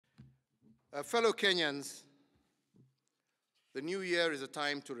Fellow Kenyans, the new year is a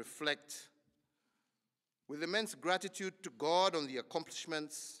time to reflect with immense gratitude to God on the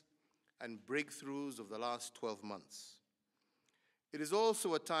accomplishments and breakthroughs of the last 12 months. It is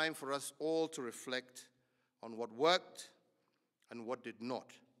also a time for us all to reflect on what worked and what did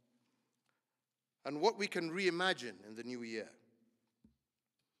not, and what we can reimagine in the new year.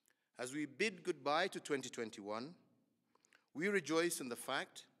 As we bid goodbye to 2021, we rejoice in the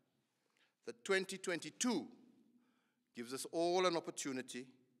fact that 2022 gives us all an opportunity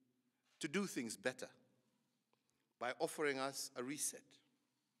to do things better by offering us a reset.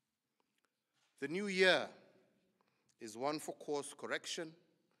 The new year is one for course correction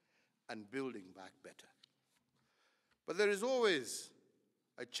and building back better. But there is always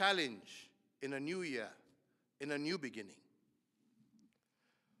a challenge in a new year, in a new beginning.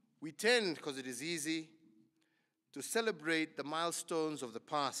 We tend, because it is easy, to celebrate the milestones of the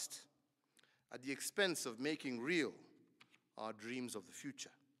past at the expense of making real our dreams of the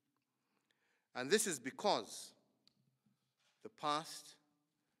future. And this is because the past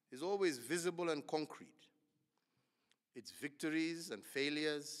is always visible and concrete. Its victories and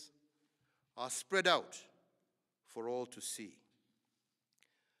failures are spread out for all to see.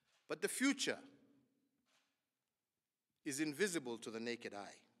 But the future is invisible to the naked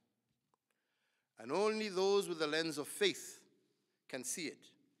eye. And only those with a lens of faith can see it.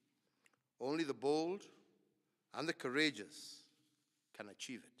 Only the bold and the courageous can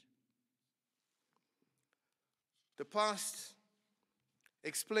achieve it. The past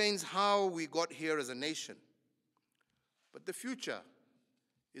explains how we got here as a nation, but the future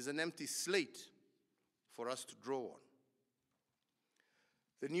is an empty slate for us to draw on.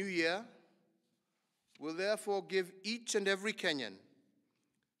 The new year will therefore give each and every Kenyan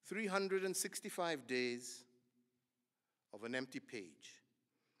 365 days of an empty page,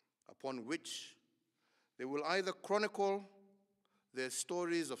 upon which they will either chronicle their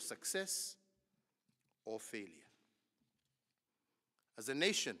stories of success or failure. As a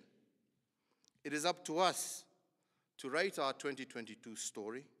nation, it is up to us to write our 2022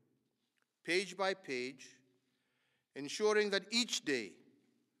 story, page by page, ensuring that each day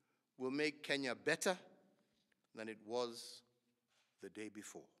will make Kenya better than it was the day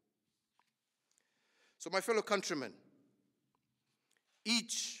before. So, my fellow countrymen,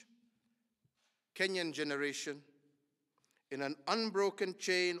 each Kenyan generation, in an unbroken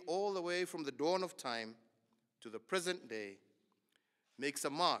chain all the way from the dawn of time to the present day, makes a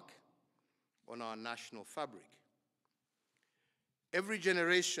mark on our national fabric. Every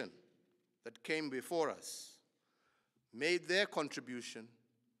generation that came before us made their contribution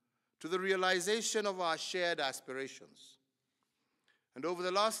to the realization of our shared aspirations. And over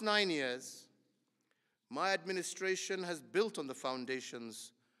the last 9 years, my administration has built on the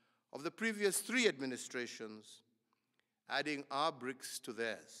foundations of the previous 3 administrations, adding our bricks to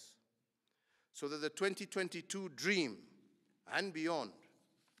theirs, so that the 2022 dream and beyond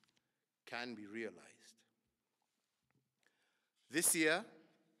can be realized. This year,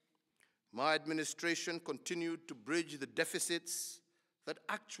 my administration continued to bridge the deficits that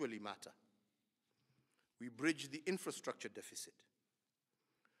actually matter. We bridged the infrastructure deficit.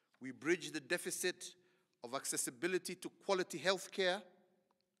 We bridged the deficit of accessibility to quality health care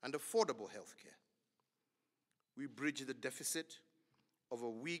and affordable health care. We bridged the deficit of a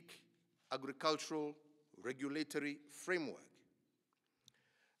weak agricultural regulatory framework.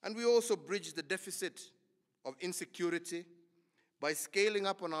 And we also bridged the deficit of insecurity by scaling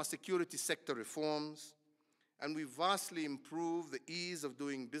up on our security sector reforms, and we vastly improved the ease of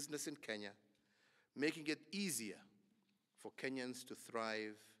doing business in Kenya, making it easier for Kenyans to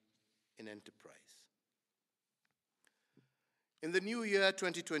thrive in enterprise. In the new year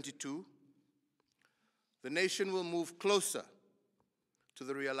 2022, the nation will move closer to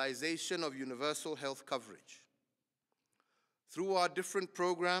the realization of universal health coverage. Through our different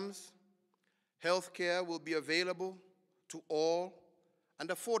programs, health care will be available to all and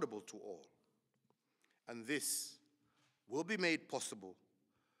affordable to all. And this will be made possible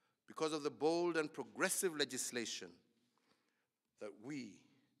because of the bold and progressive legislation that we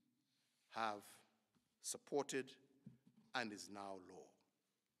have supported and is now law.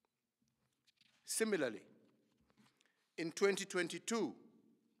 Similarly, in 2022,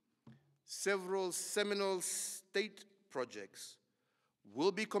 several seminal state projects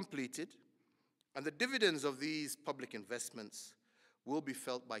will be completed, and the dividends of these public investments will be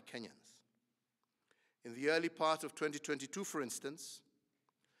felt by Kenyans. In the early part of 2022, for instance,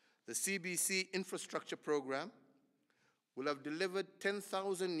 the CBC infrastructure program will have delivered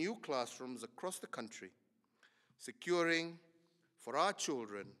 10,000 new classrooms across the country, securing for our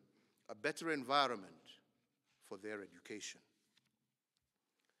children a better environment for their education.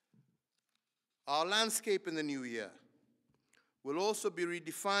 Our landscape in the new year will also be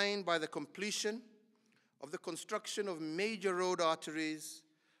redefined by the completion of the construction of major road arteries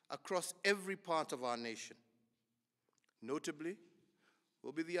across every part of our nation. Notably,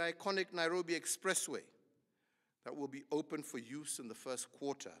 will be the iconic Nairobi Expressway that will be open for use in the first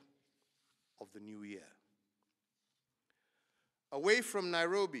quarter of the new year. Away from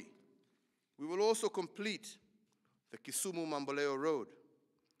Nairobi, we will also complete the Kisumu-Mamboleo Road,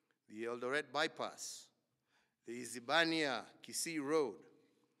 the Eldoret Bypass, the Isibania-Kisii Road,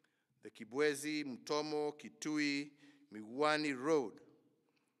 the Kibwezi-Mutomo-Kitui-Migwani Road,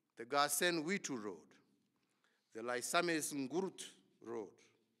 the Garsen-Witu Road, the Laisamis-Ngurut Road,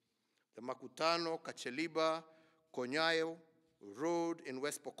 the Makutano-Kacheliba-Konyayo Road in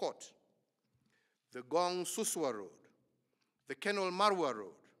West Pokot, the Gong-Suswa Road, the Kenol-Marwa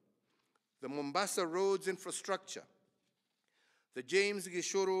Road, the Mombasa Roads infrastructure, the James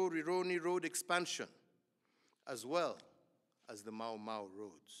Gishuru-Rironi Road expansion, as well as the Mau Mau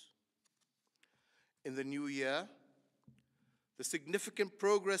roads. In the new year, the significant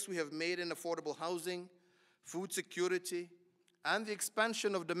progress we have made in affordable housing, food security, and the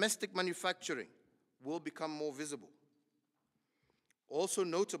expansion of domestic manufacturing will become more visible. Also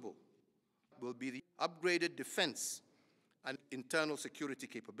notable will be the upgraded defense and internal security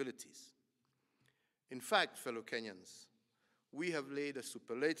capabilities. In fact, fellow Kenyans, we have laid a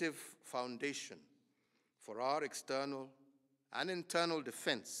superlative foundation for our external and internal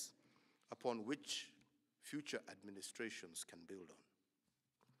defense upon which future administrations can build on.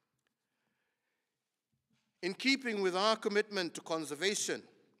 In keeping with our commitment to conservation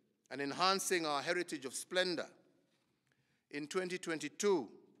and enhancing our heritage of splendor, in 2022,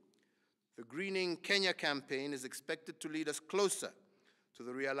 the Greening Kenya campaign is expected to lead us closer to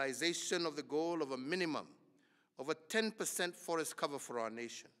the realization of the goal of a minimum of a 10% forest cover for our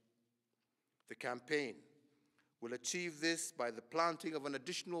nation. The campaign will achieve this by the planting of an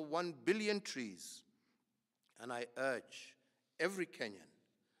additional 1 billion trees, and I urge every Kenyan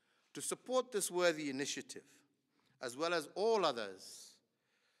to support this worthy initiative, as well as all others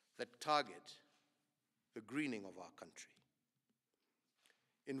that target the greening of our country.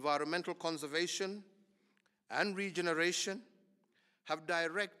 Environmental conservation and regeneration have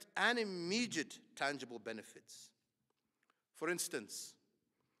direct and immediate tangible benefits. For instance,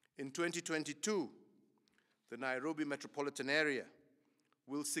 in 2022, the Nairobi metropolitan area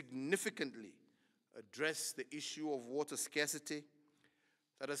will significantly address the issue of water scarcity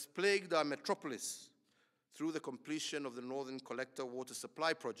that has plagued our metropolis through the completion of the Northern Collector Water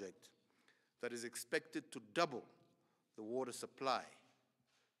Supply Project that is expected to double the water supply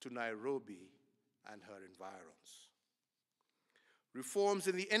to Nairobi and her environs. Reforms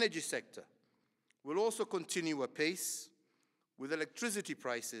in the energy sector will also continue apace, with electricity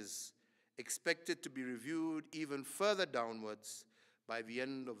prices expected to be reviewed even further downwards by the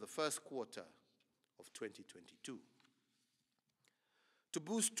end of the first quarter of 2022. To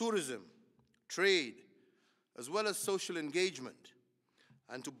boost tourism, trade, as well as social engagement,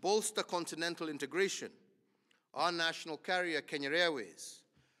 and to bolster continental integration, our national carrier, Kenya Airways,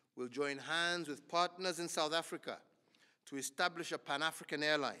 will join hands with partners in South Africa to establish a Pan-African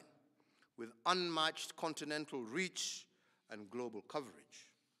airline with unmatched continental reach and global coverage.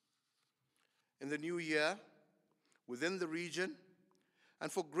 In the new year, within the region,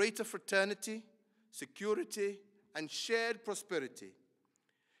 and for greater fraternity, security, and shared prosperity,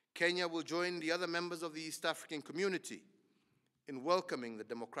 Kenya will join the other members of the East African community in welcoming the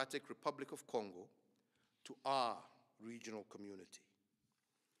Democratic Republic of Congo to our regional community.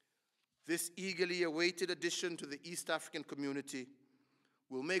 This eagerly awaited addition to the East African community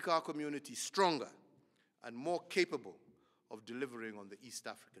will make our community stronger and more capable of delivering on the East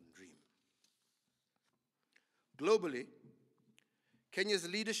African dream. Globally, Kenya's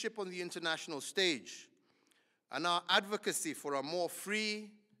leadership on the international stage and our advocacy for a more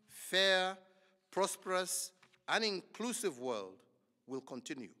free, fair, prosperous, and inclusive world will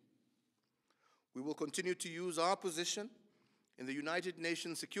continue. We will continue to use our position in the United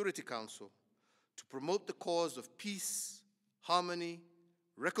Nations Security Council to promote the cause of peace, harmony,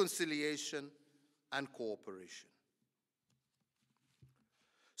 reconciliation, and cooperation.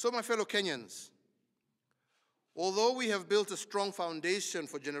 So, my fellow Kenyans, although we have built a strong foundation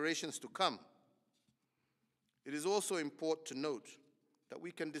for generations to come, it is also important to note that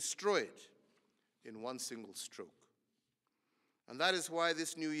we can destroy it in one single stroke. And that is why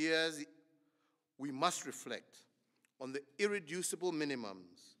this New Year's we must reflect on the irreducible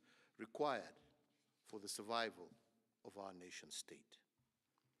minimums required for the survival of our nation state.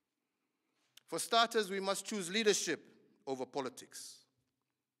 For starters, we must choose leadership over politics.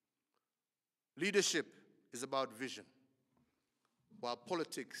 Leadership is about vision, while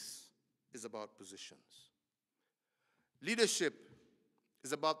politics is about positions. Leadership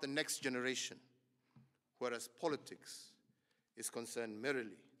is about the next generation, whereas politics is concerned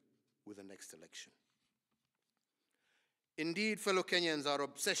merely with the next election. Indeed, fellow Kenyans, our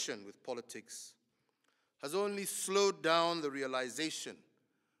obsession with politics has only slowed down the realization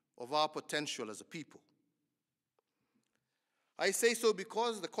of our potential as a people. I say so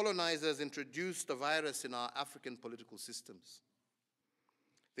because the colonizers introduced a virus in our African political systems.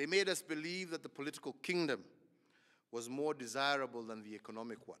 They made us believe that the political kingdom was more desirable than the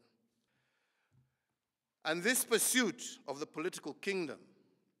economic one. And this pursuit of the political kingdom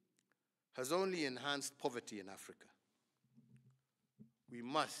has only enhanced poverty in Africa. We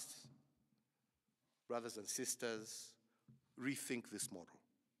must, brothers and sisters, rethink this model.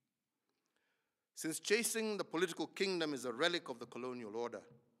 Since chasing the political kingdom is a relic of the colonial order,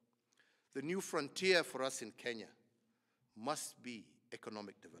 the new frontier for us in Kenya must be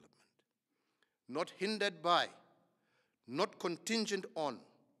economic development, not hindered by, not contingent on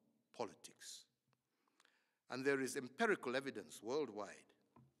politics. And there is empirical evidence worldwide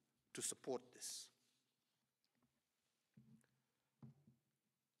to support this.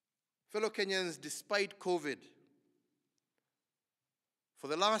 Fellow Kenyans, despite COVID, for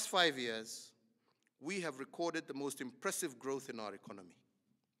the last 5 years, we have recorded the most impressive growth in our economy.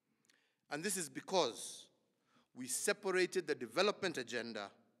 And this is because we separated the development agenda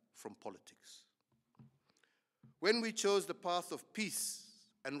from politics. When we chose the path of peace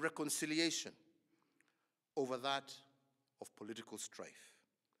and reconciliation over that of political strife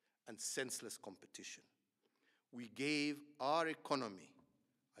and senseless competition, we gave our economy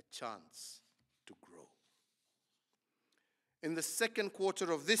a chance to grow. In the second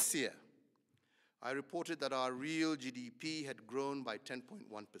quarter of this year, I reported that our real GDP had grown by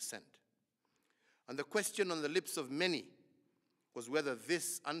 10.1%. And the question on the lips of many was whether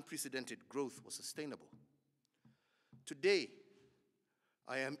this unprecedented growth was sustainable. Today,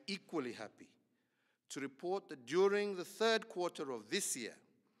 I am equally happy to report that during the third quarter of this year,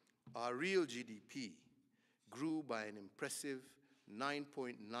 our real GDP grew by an impressive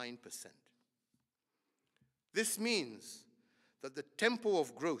 9.9%. This means that the tempo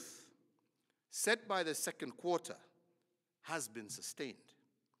of growth set by the second quarter has been sustained.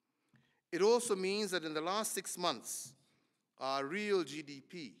 It also means that in the last 6 months, our real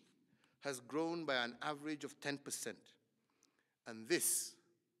GDP has grown by an average of 10%. And this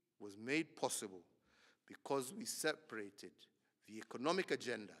was made possible because we separated the economic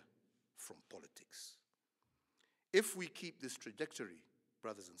agenda from politics. If we keep this trajectory,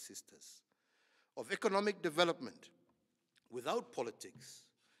 brothers and sisters, of economic development without politics,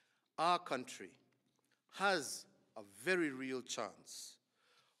 our country has a very real chance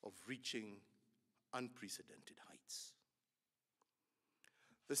of reaching unprecedented heights.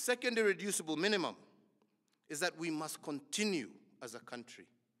 The second irreducible minimum is that we must continue as a country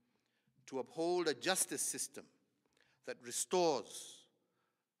to uphold a justice system that restores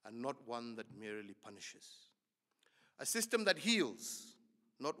and not one that merely punishes. A system that heals,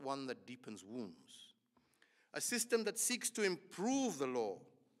 not one that deepens wounds. A system that seeks to improve the law,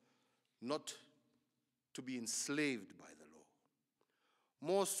 not to be enslaved by the law.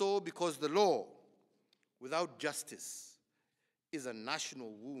 More so because the law, without justice, is a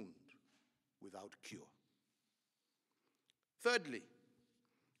national wound without cure. Thirdly,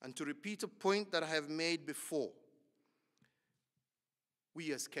 and to repeat a point that I have made before,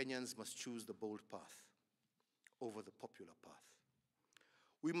 we as Kenyans must choose the bold path over the popular path.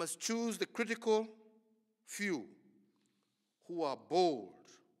 We must choose the critical few who are bold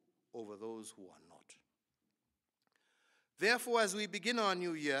over those who are not. Therefore, as we begin our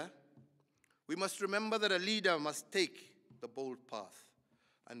new year, we must remember that a leader must take the bold path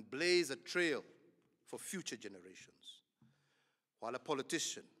and blaze a trail for future generations, while a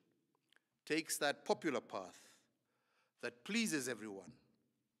politician takes that popular path that pleases everyone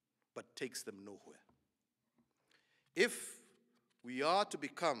but takes them nowhere. If we are to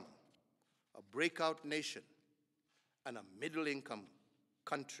become a breakout nation and a middle-income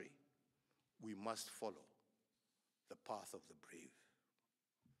country, we must follow the path of the brave.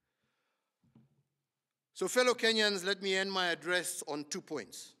 So, fellow Kenyans, let me end my address on 2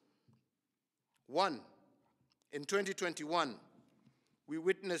 points. One, in 2021, we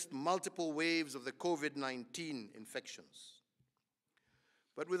witnessed multiple waves of the COVID-19 infections.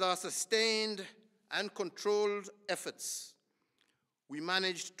 But with our sustained and controlled efforts, we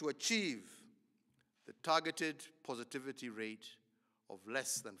managed to achieve the targeted positivity rate of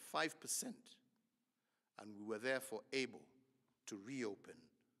less than 5% and we were therefore able to reopen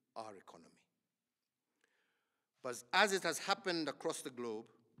our economy. But as it has happened across the globe,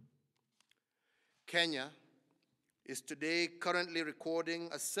 Kenya is today currently recording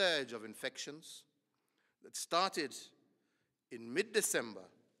a surge of infections that started in mid-December,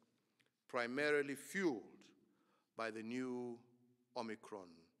 primarily fueled by the new Omicron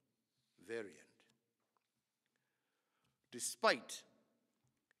variant. Despite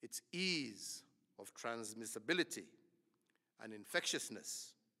its ease of transmissibility and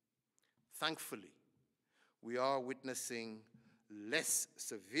infectiousness, thankfully, we are witnessing less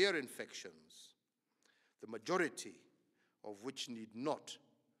severe infections, the majority of which need not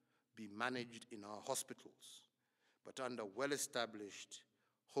be managed in our hospitals, but under well-established,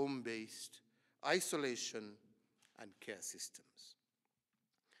 home-based isolation and care systems.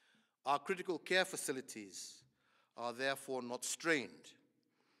 Our critical care facilities are therefore not strained,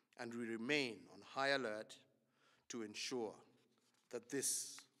 and we remain on high alert to ensure that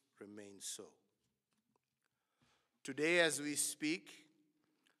this remains so. Today, as we speak,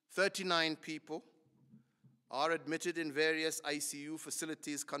 39 people are admitted in various ICU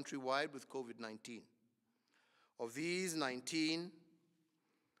facilities countrywide with COVID-19. Of these, 19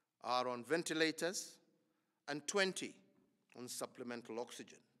 are on ventilators and 20 on supplemental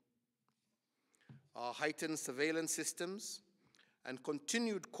oxygen. Our heightened surveillance systems and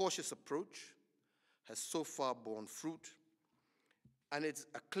continued cautious approach has so far borne fruit, and it's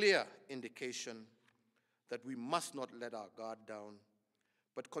a clear indication that we must not let our guard down,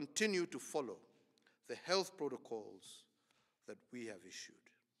 but continue to follow the health protocols that we have issued.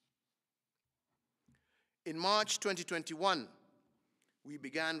 In March 2021, we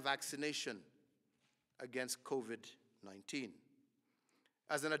began vaccination against COVID-19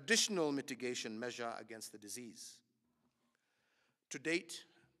 as an additional mitigation measure against the disease. To date,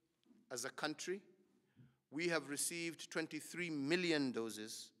 as a country, we have received 23 million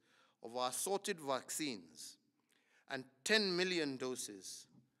doses of our assorted vaccines, and 10 million doses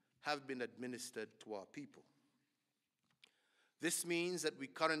have been administered to our people. This means that we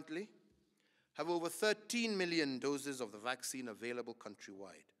currently have over 13 million doses of the vaccine available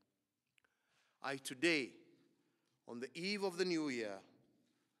countrywide. I today, on the eve of the new year,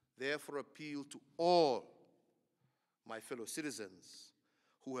 therefore appeal to all my fellow citizens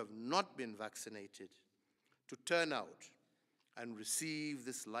who have not been vaccinated to turn out and receive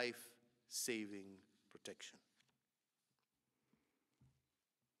this life-saving protection.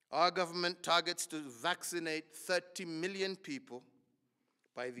 Our government targets to vaccinate 30 million people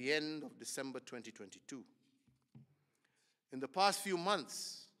by the end of December 2022. In the past few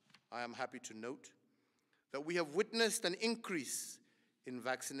months, I am happy to note that we have witnessed an increase in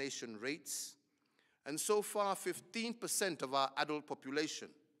vaccination rates, and so far 15% of our adult population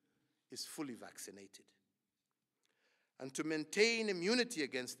is fully vaccinated. And to maintain immunity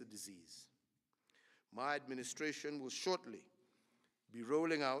against the disease, my administration will shortly be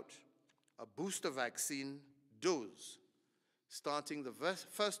rolling out a booster vaccine dose starting the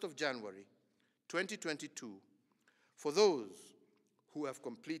 1st of January 2022 for those who have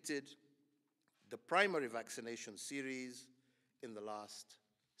completed the primary vaccination series in the last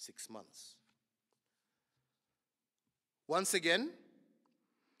 6 months. Once again,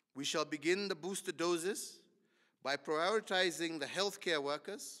 we shall begin the booster doses by prioritizing the healthcare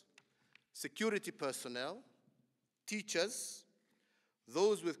workers, security personnel, teachers,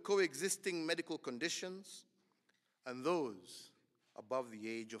 those with coexisting medical conditions, and those above the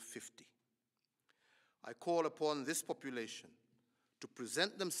age of 50. I call upon this population to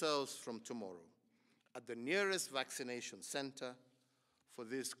present themselves from tomorrow at the nearest vaccination center for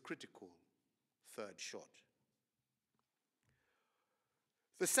this critical third shot.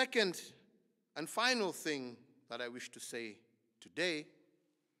 The second and final thing that I wish to say today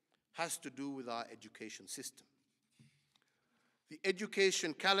has to do with our education system. The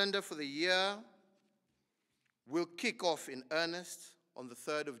education calendar for the year will kick off in earnest on the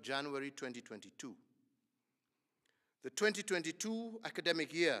 3rd of January 2022. The 2022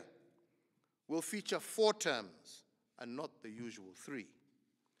 academic year will feature 4 terms and not the usual 3,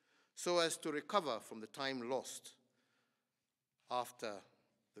 so as to recover from the time lost after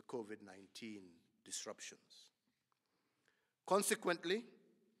the COVID-19 disruptions. Consequently,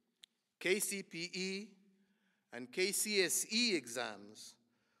 KCPE and KCSE exams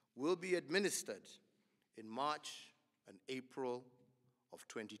will be administered in March and April of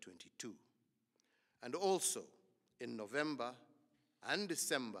 2022, and also in November and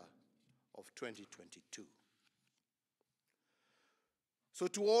December of 2022. So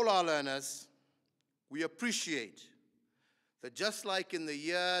to all our learners, we appreciate that just like in the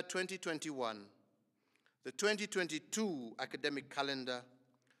year 2021, The 2022 academic calendar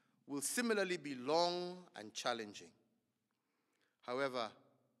will similarly be long and challenging. However,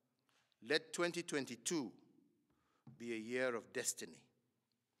 let 2022 be a year of destiny,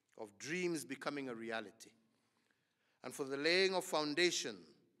 of dreams becoming a reality, and for the laying of foundation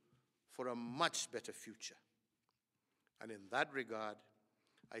for a much better future. And in that regard,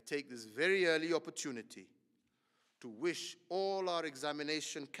 I take this very early opportunity to wish all our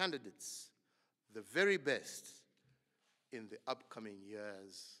examination candidates the very best in the upcoming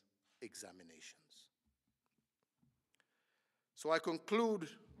year's examinations. So I conclude,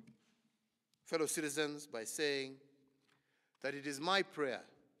 fellow citizens, by saying that it is my prayer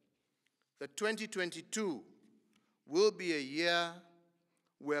that 2022 will be a year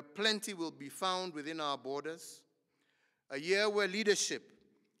where plenty will be found within our borders, a year where leadership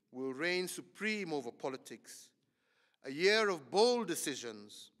will reign supreme over politics, a year of bold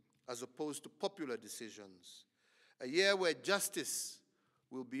decisions as opposed to popular decisions, a year where justice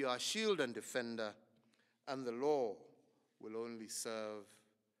will be our shield and defender, and the law will only serve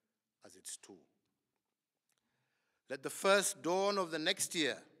as its tool. Let the first dawn of the next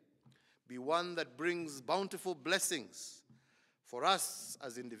year be one that brings bountiful blessings for us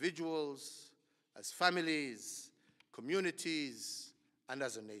as individuals, as families, communities, and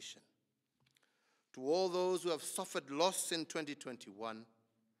as a nation. To all those who have suffered loss in 2021,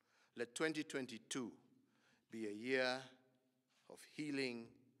 let 2022 be a year of healing,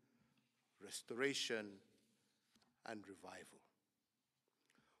 restoration, and revival.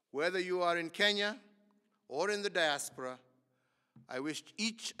 Whether you are in Kenya or in the diaspora, I wish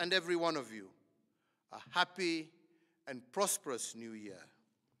each and every one of you a happy and prosperous new year,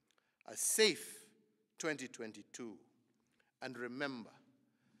 a safe 2022, and remember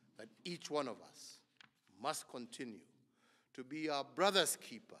that each one of us must continue to be our brother's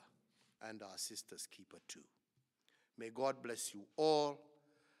keeper and our sister's keeper too. May God bless you all,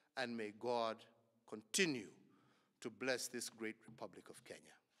 and may God continue to bless this great Republic of Kenya.